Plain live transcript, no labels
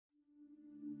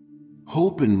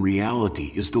Hope in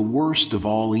reality is the worst of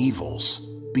all evils,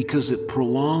 because it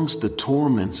prolongs the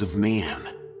torments of man.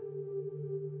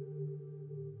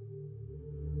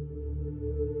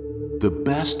 The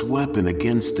best weapon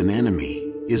against an enemy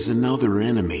is another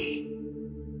enemy.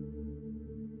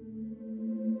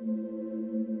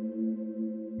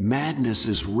 Madness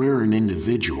is rare in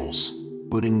individuals,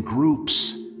 but in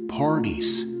groups,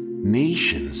 parties,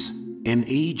 nations, and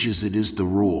ages it is the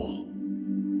rule.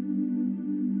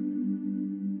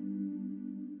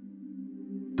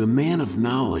 The man of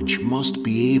knowledge must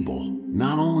be able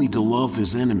not only to love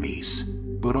his enemies,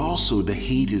 but also to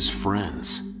hate his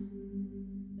friends.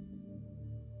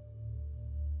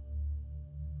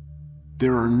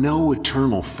 There are no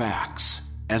eternal facts,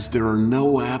 as there are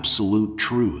no absolute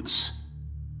truths.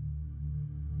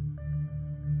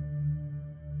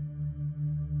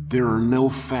 There are no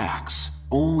facts,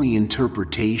 only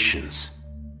interpretations.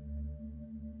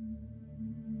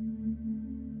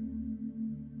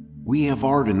 We have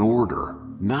art and order,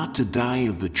 not to die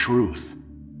of the truth.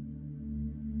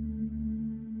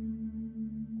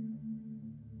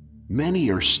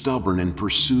 Many are stubborn in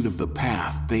pursuit of the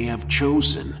path they have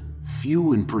chosen,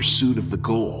 few in pursuit of the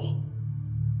goal.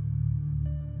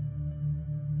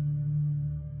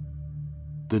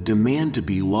 The demand to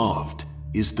be loved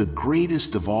is the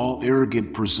greatest of all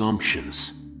arrogant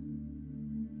presumptions.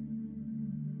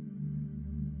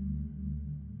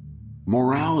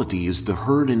 Morality is the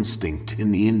herd instinct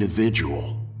in the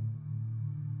individual.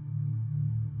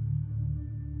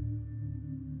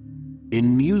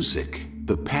 In music,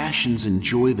 the passions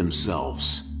enjoy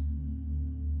themselves.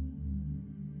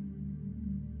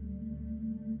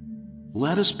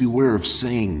 Let us beware of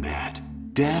saying that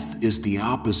death is the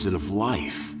opposite of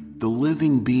life. The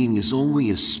living being is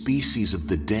only a species of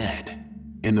the dead,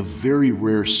 and a very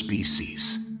rare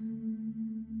species.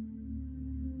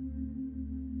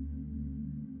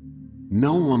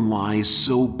 No one lies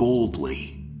so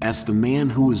boldly as the man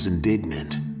who is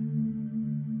indignant.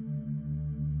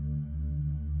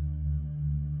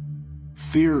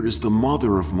 Fear is the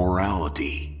mother of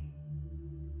morality.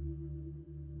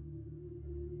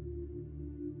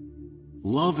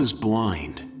 Love is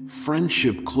blind.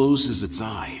 Friendship closes its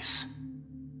eyes.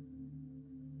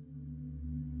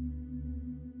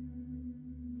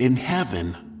 In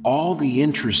heaven, all the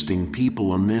interesting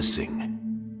people are missing.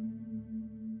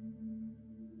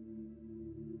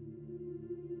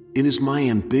 It is my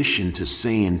ambition to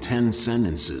say in 10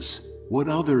 sentences what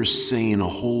others say in a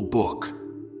whole book.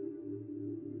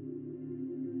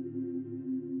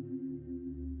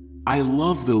 I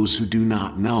love those who do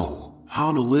not know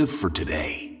how to live for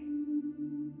today.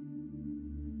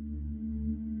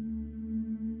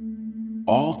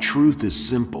 All truth is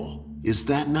simple. Is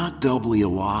that not doubly a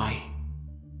lie?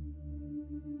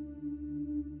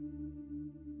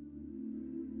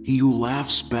 He who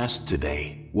laughs best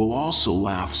today will also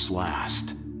laugh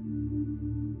last.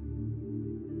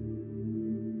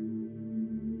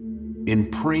 In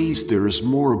praise there is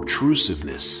more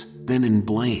obtrusiveness than in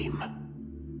blame.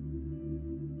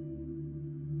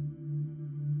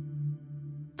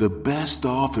 The best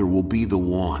author will be the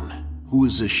one who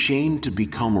is ashamed to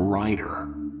become a writer.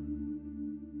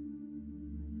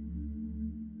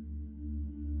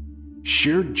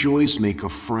 Shared joys make a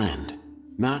friend,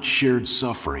 not shared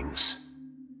sufferings.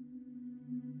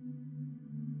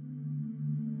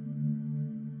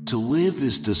 To live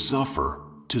is to suffer,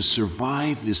 to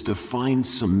survive is to find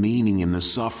some meaning in the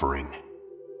suffering.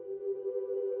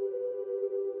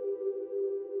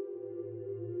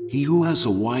 He who has a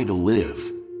why to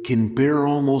live can bear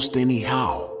almost any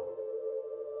how.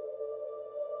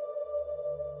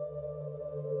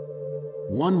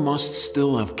 One must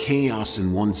still have chaos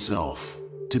in oneself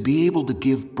to be able to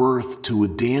give birth to a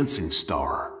dancing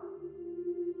star.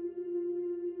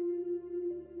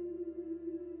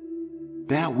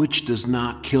 That which does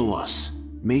not kill us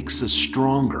makes us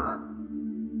stronger.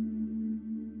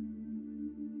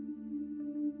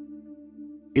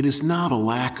 It is not a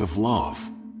lack of love,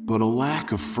 but a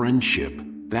lack of friendship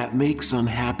that makes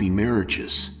unhappy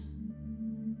marriages.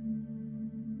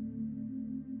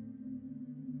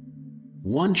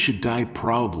 One should die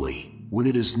proudly when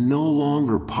it is no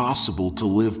longer possible to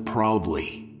live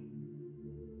proudly.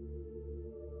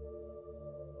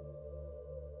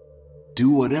 Do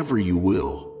whatever you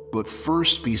will, but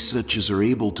first be such as are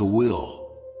able to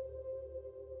will.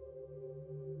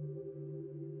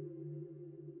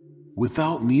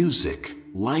 Without music,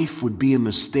 life would be a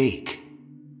mistake.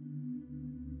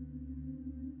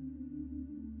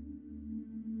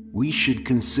 We should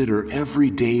consider every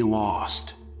day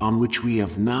lost on which we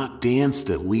have not danced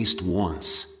at least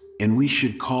once, and we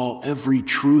should call every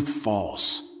truth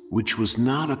false which was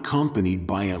not accompanied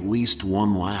by at least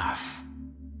one laugh.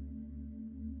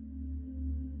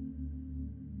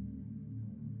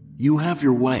 You have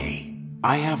your way,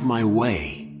 I have my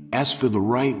way. As for the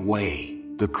right way,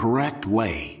 the correct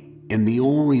way, and the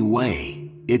only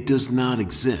way, it does not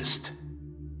exist.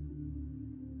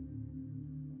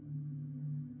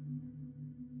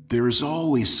 There is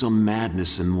always some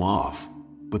madness in love,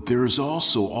 but there is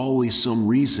also always some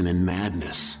reason in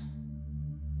madness.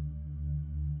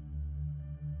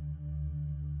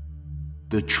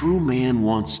 The true man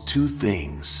wants two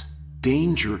things,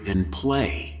 danger and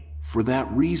play. For that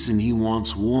reason he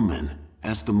wants woman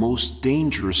as the most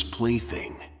dangerous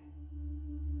plaything.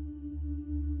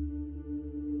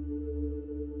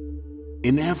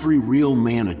 In every real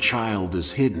man a child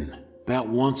is hidden that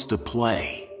wants to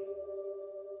play.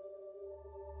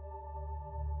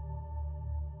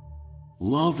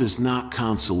 Love is not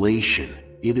consolation,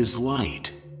 it is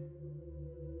light.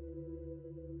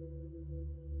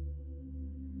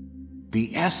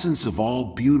 The essence of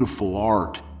all beautiful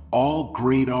art, all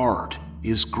great art,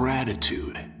 is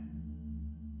gratitude.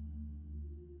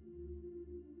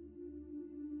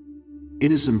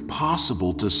 It is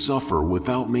impossible to suffer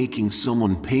without making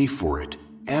someone pay for it.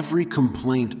 Every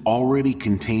complaint already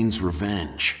contains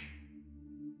revenge.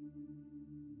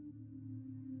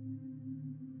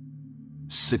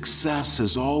 Success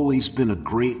has always been a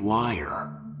great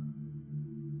liar.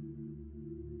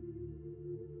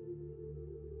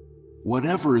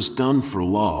 Whatever is done for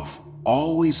love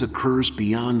always occurs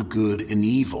beyond good and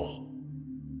evil.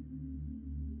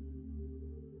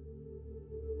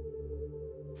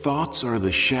 Thoughts are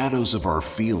the shadows of our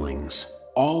feelings,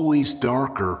 always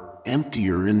darker,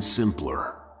 emptier, and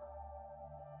simpler.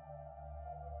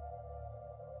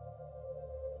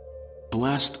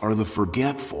 Blessed are the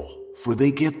forgetful, for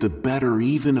they get the better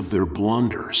even of their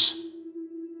blunders.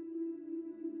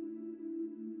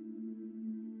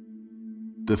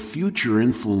 The future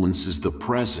influences the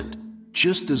present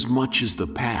just as much as the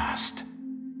past.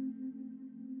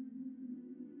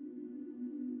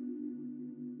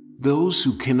 Those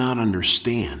who cannot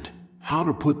understand how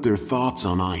to put their thoughts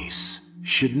on ice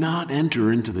should not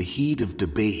enter into the heat of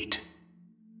debate.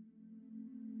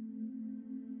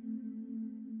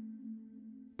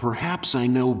 Perhaps I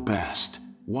know best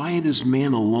why it is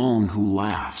man alone who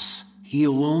laughs. He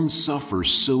alone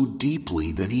suffers so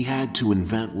deeply that he had to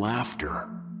invent laughter.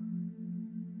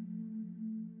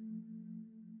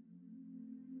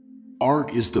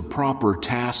 Art is the proper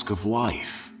task of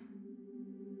life.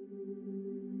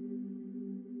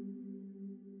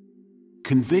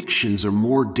 Convictions are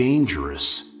more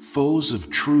dangerous foes of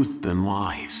truth than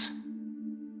lies.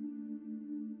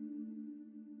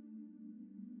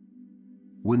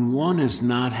 When one has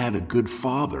not had a good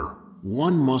father,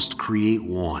 one must create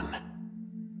one.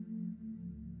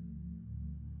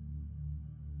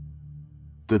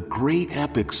 The great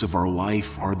epics of our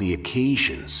life are the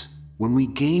occasions when we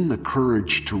gain the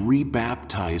courage to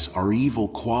rebaptize our evil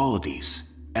qualities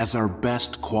as our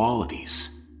best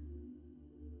qualities.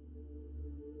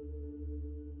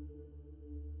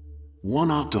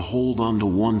 One ought to hold on to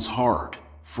one's heart,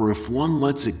 for if one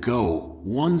lets it go,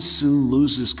 one soon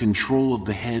loses control of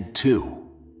the head too.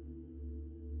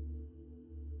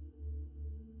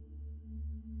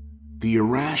 The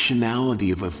irrationality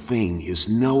of a thing is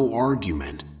no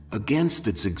argument against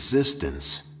its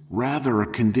existence, rather a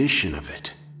condition of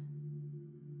it.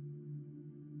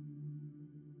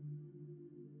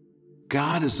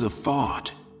 God is a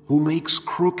thought who makes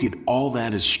crooked all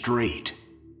that is straight.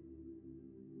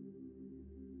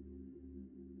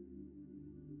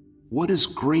 What is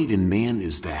great in man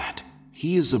is that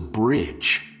he is a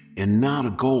bridge and not a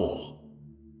goal.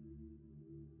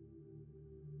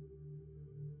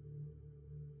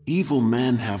 Evil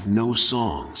men have no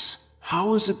songs.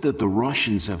 How is it that the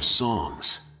Russians have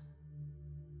songs?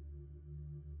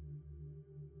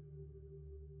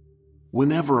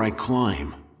 Whenever I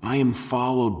climb, I am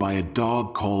followed by a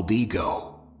dog called ego.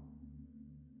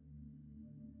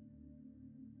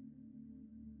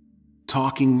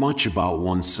 Talking much about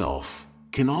oneself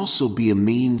can also be a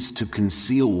means to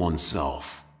conceal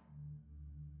oneself.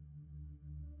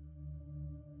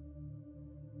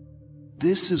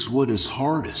 This is what is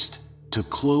hardest, to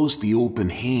close the open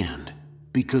hand,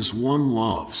 because one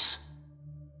loves.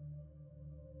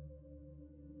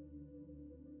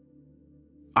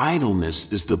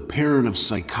 Idleness is the parent of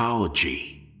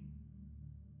psychology.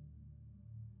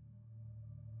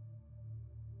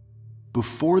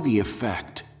 Before the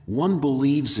effect, one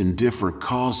believes in different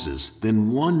causes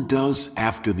than one does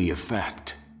after the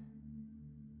effect.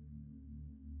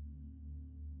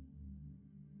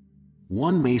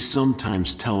 One may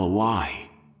sometimes tell a lie,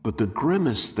 but the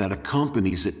grimace that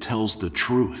accompanies it tells the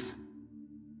truth.